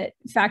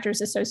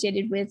factors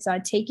associated with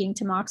taking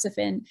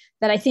tamoxifen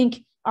that I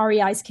think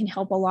REIs can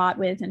help a lot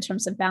with in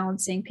terms of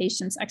balancing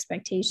patients'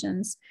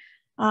 expectations.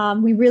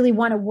 We really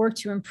want to work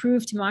to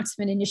improve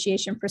tamoxifen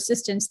initiation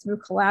persistence through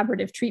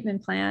collaborative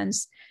treatment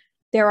plans.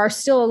 There are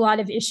still a lot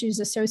of issues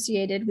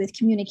associated with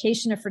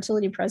communication of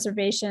fertility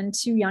preservation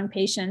to young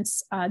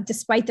patients,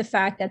 despite the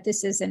fact that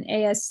this is an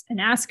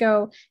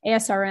ASCO,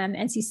 ASRM,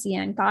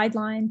 NCCN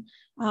guideline.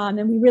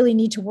 And we really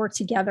need to work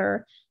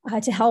together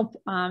to help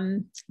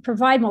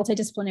provide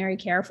multidisciplinary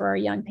care for our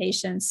young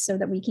patients so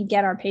that we can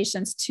get our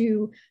patients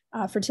to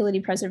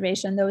fertility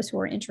preservation, those who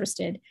are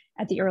interested,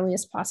 at the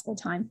earliest possible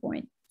time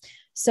point.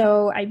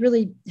 So I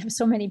really have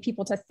so many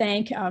people to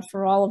thank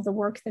for all of the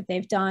work that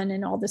they've done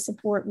and all the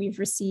support we've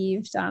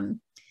received,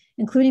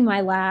 including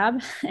my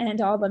lab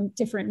and all the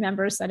different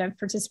members that have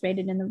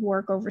participated in the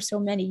work over so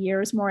many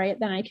years, more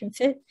than I can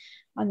fit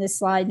on this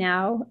slide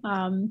now.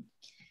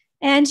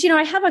 And,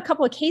 I have a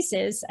couple of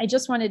cases I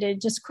just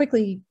wanted to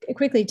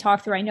quickly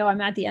talk through. I know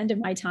I'm at the end of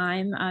my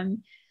time,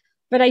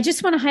 but I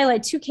just want to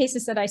highlight two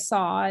cases that I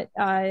saw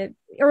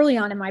early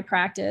on in my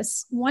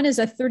practice. One is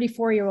a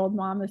 34-year-old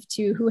mom of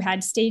two who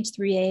had stage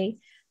 3A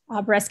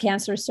breast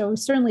cancer, so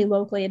certainly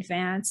locally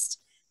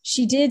advanced.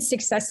 She did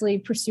successfully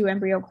pursue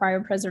embryo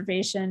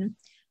cryopreservation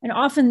and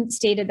often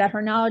stated that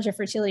her knowledge of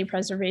fertility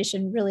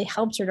preservation really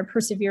helped her to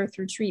persevere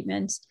through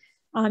treatment.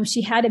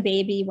 She had a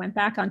baby, went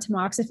back on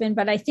tamoxifen,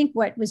 but I think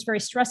what was very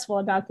stressful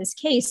about this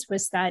case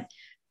was that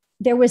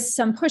there was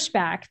some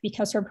pushback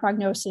because her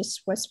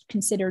prognosis was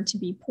considered to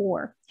be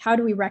poor. How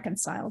do we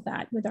reconcile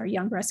that with our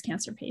young breast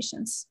cancer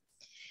patients?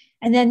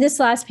 And then this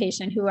last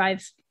patient, who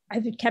I've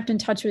kept in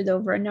touch with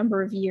over a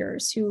number of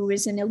years, who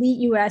is an elite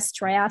US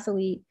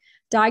triathlete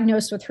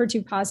diagnosed with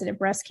HER2-positive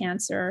breast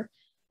cancer.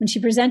 When she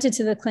presented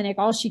to the clinic,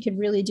 all she could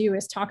really do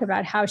is talk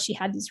about how she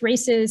had these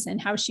races and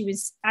how she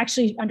was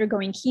actually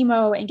undergoing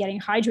chemo and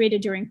getting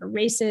hydrated during her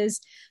races.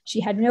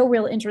 She had no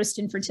real interest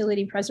in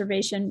fertility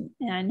preservation,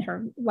 and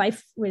her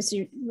life was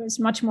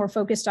much more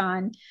focused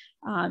on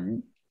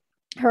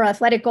her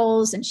athletic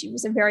goals, and she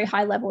was a very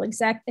high-level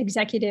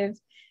executive.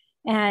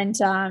 And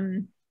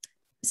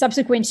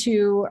subsequent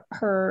to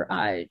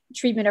her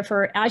treatment of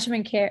her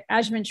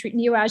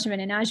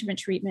neoadjuvant and adjuvant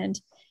treatment,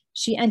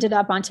 she ended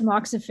up on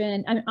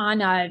tamoxifen, on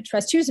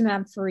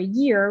trastuzumab for a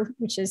year,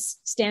 which is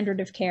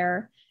standard of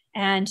care,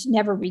 and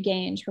never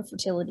regained her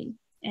fertility.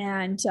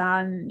 And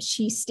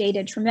she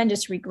stated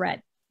tremendous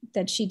regret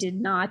that she did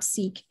not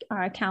seek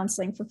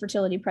counseling for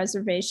fertility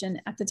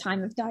preservation at the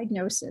time of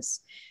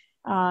diagnosis.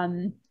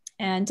 And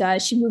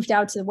she moved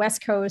out to the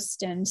West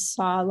Coast and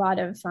saw a lot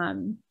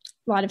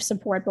of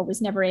support, but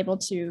was never able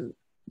to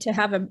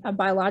have a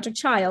biologic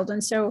child.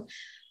 And so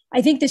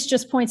I think this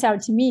just points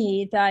out to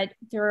me that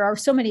there are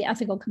so many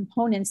ethical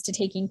components to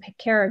taking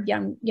care of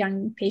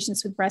young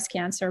patients with breast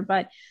cancer,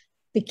 but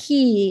the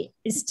key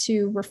is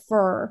to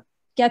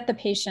get the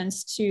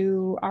patients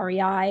to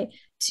REI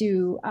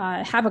to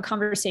have a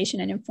conversation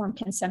and informed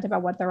consent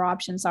about what their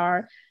options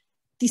are.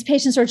 These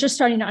patients are just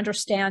starting to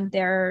understand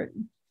their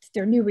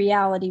new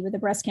reality with a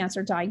breast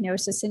cancer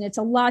diagnosis, and it's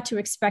a lot to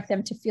expect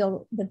them to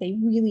feel that they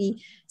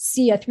really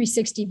see a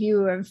 360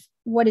 view of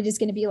what it is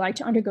going to be like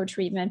to undergo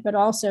treatment, but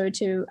also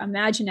to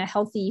imagine a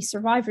healthy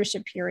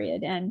survivorship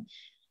period. And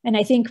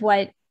I think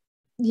what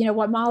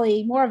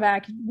Molly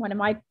Moravec, one of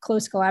my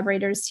close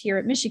collaborators here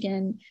at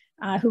Michigan,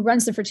 who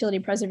runs the fertility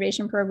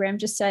preservation program,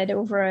 just said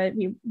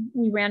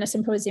we ran a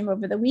symposium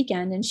over the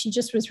weekend, and she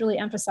just was really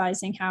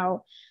emphasizing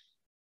how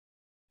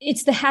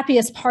it's the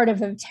happiest part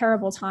of a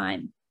terrible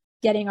time,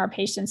 getting our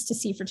patients to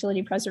see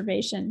fertility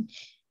preservation.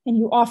 And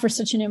you offer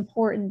such an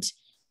important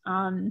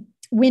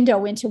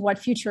window into what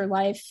future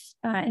life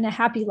and a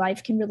happy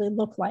life can really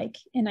look like.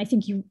 And I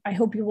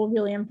hope you will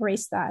really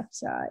embrace that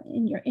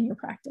in your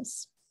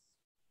practice.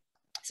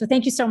 So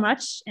thank you so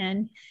much,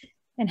 and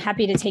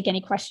happy to take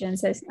any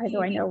questions,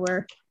 although I know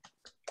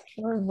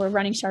we're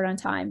running short on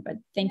time, but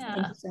thank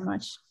you so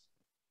much.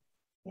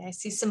 Yeah, I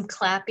see some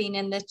clapping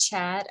in the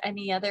chat.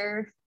 Any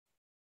other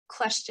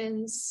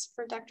questions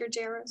for Dr.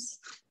 Jeruss?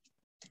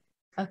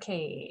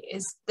 Okay,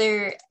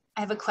 I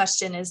have a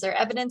question. Is there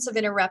evidence of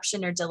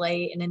interruption or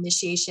delay in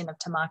initiation of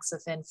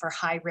tamoxifen for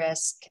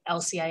high-risk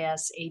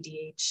LCIS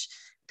ADH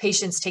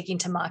patients taking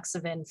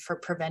tamoxifen for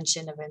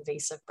prevention of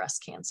invasive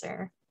breast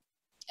cancer?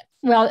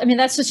 Well, I mean,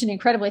 that's such an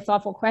incredibly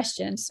thoughtful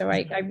question. So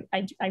I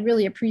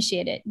really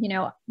appreciate it.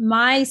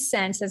 My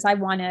sense is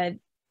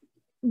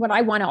what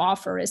I want to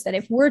offer is that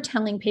if we're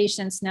telling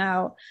patients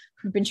now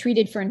who've been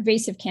treated for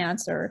invasive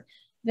cancer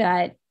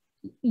that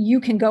you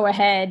can go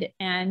ahead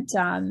and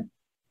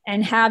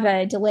and have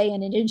a delay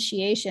in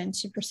initiation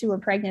to pursue a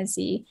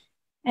pregnancy.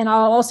 And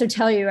I'll also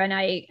tell you, and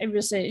it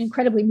was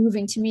incredibly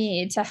moving to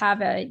me to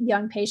have a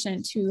young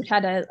patient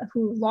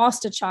who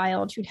lost a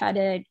child, who'd had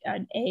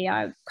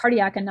a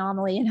cardiac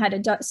anomaly and had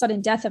a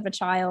sudden death of a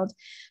child.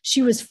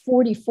 She was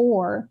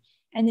 44.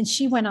 And then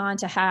she went on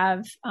to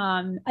have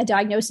a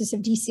diagnosis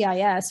of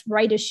DCIS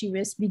right as she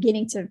was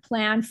beginning to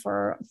plan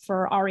for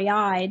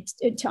REI,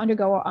 to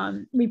undergo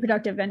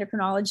reproductive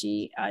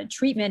endocrinology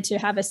treatment to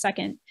have a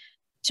second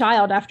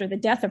child after the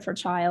death of her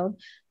child.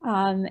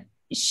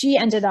 She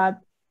ended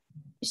up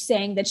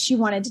saying that she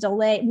wanted to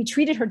delay. We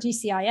treated her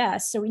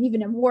DCIS, so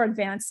even a more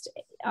advanced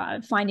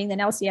finding than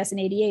LCS and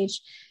ADH.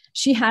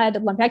 She had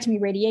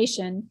lumpectomy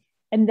radiation,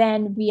 and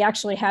then we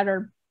actually had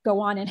her go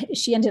on, and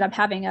she ended up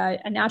having a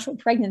natural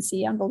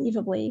pregnancy,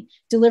 unbelievably,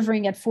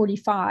 delivering at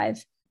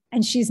 45.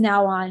 And she's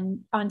now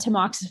on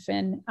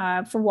tamoxifen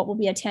for what will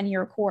be a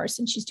 10-year course,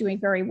 and she's doing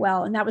very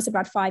well. And that was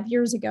about 5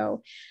 years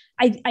ago.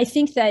 I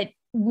think that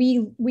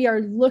we are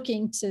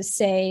looking to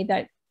say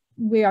that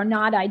we are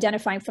not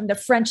identifying from the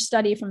French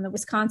study, from the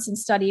Wisconsin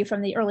study,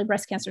 from the early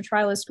breast cancer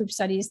trialist group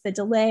studies, the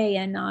delay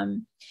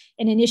in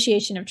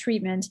initiation of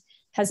treatment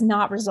has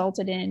not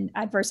resulted in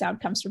adverse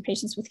outcomes for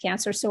patients with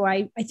cancer. So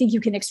I think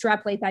you can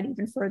extrapolate that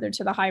even further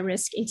to the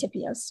high-risk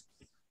atypias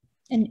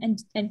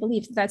and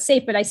believe that that's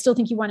safe. But I still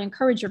think you want to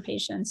encourage your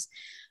patients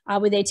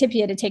with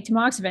atypia to take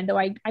tamoxifen, though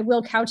I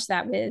will couch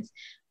that with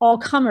all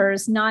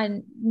comers,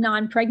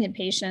 non-pregnant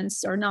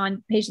patients or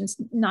patients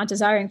not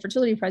desiring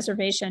fertility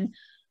preservation.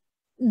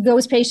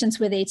 Those patients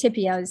with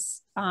atypias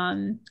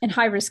and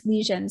high-risk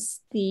lesions,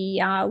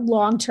 the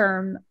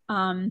long-term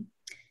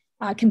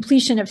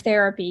completion of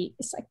therapy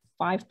is like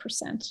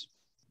 5%.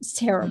 It's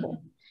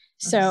terrible.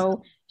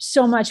 So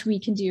much we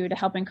can do to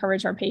help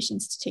encourage our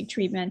patients to take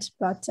treatment,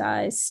 but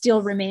it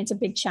still remains a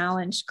big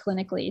challenge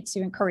clinically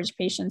to encourage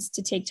patients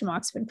to take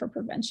tamoxifen for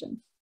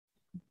prevention.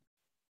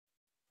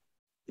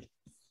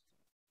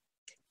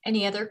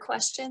 Any other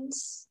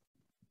questions?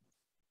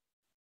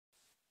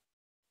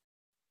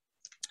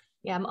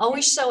 Yeah, I'm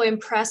always so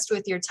impressed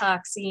with your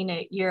talk, seeing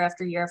it year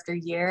after year after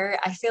year.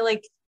 I feel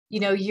like,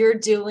 you're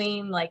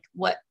doing like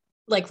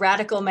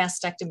radical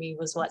mastectomy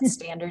was what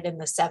standard in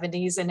the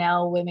 70s, and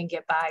now women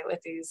get by with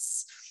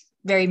these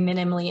very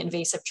minimally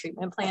invasive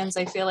treatment plans.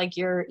 I feel like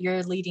you're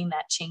leading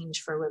that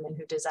change for women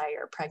who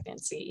desire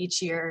pregnancy.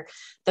 Each year,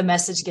 the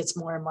message gets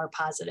more and more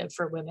positive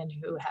for women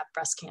who have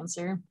breast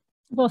cancer.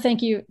 Well,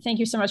 thank you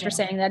so much for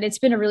saying that. It's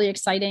been a really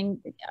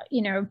exciting,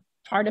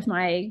 part of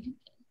my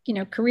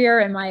career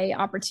and my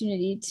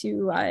opportunity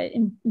to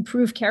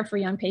improve care for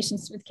young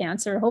patients with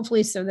cancer,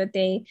 hopefully so that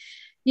they,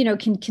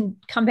 can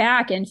come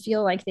back and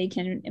feel like they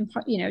can,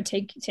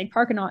 take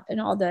part in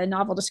all the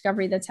novel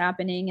discovery that's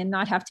happening and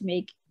not have to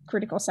make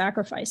critical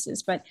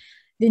sacrifices. But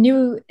the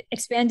new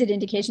expanded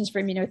indications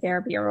for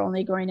immunotherapy are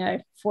only going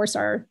to force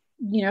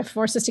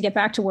us to get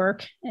back to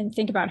work and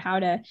think about how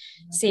to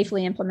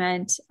safely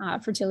implement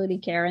fertility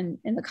care in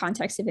the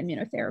context of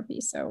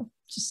immunotherapy. So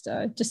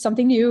just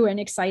something new and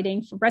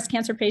exciting for breast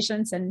cancer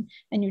patients, and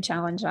a new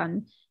challenge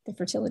on the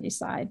fertility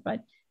side.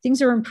 But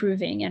things are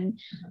improving. And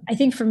I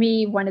think for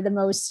me, one of the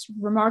most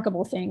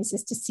remarkable things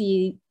is to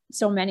see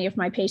so many of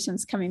my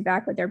patients coming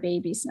back with their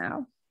babies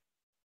now.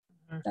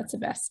 That's the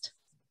best.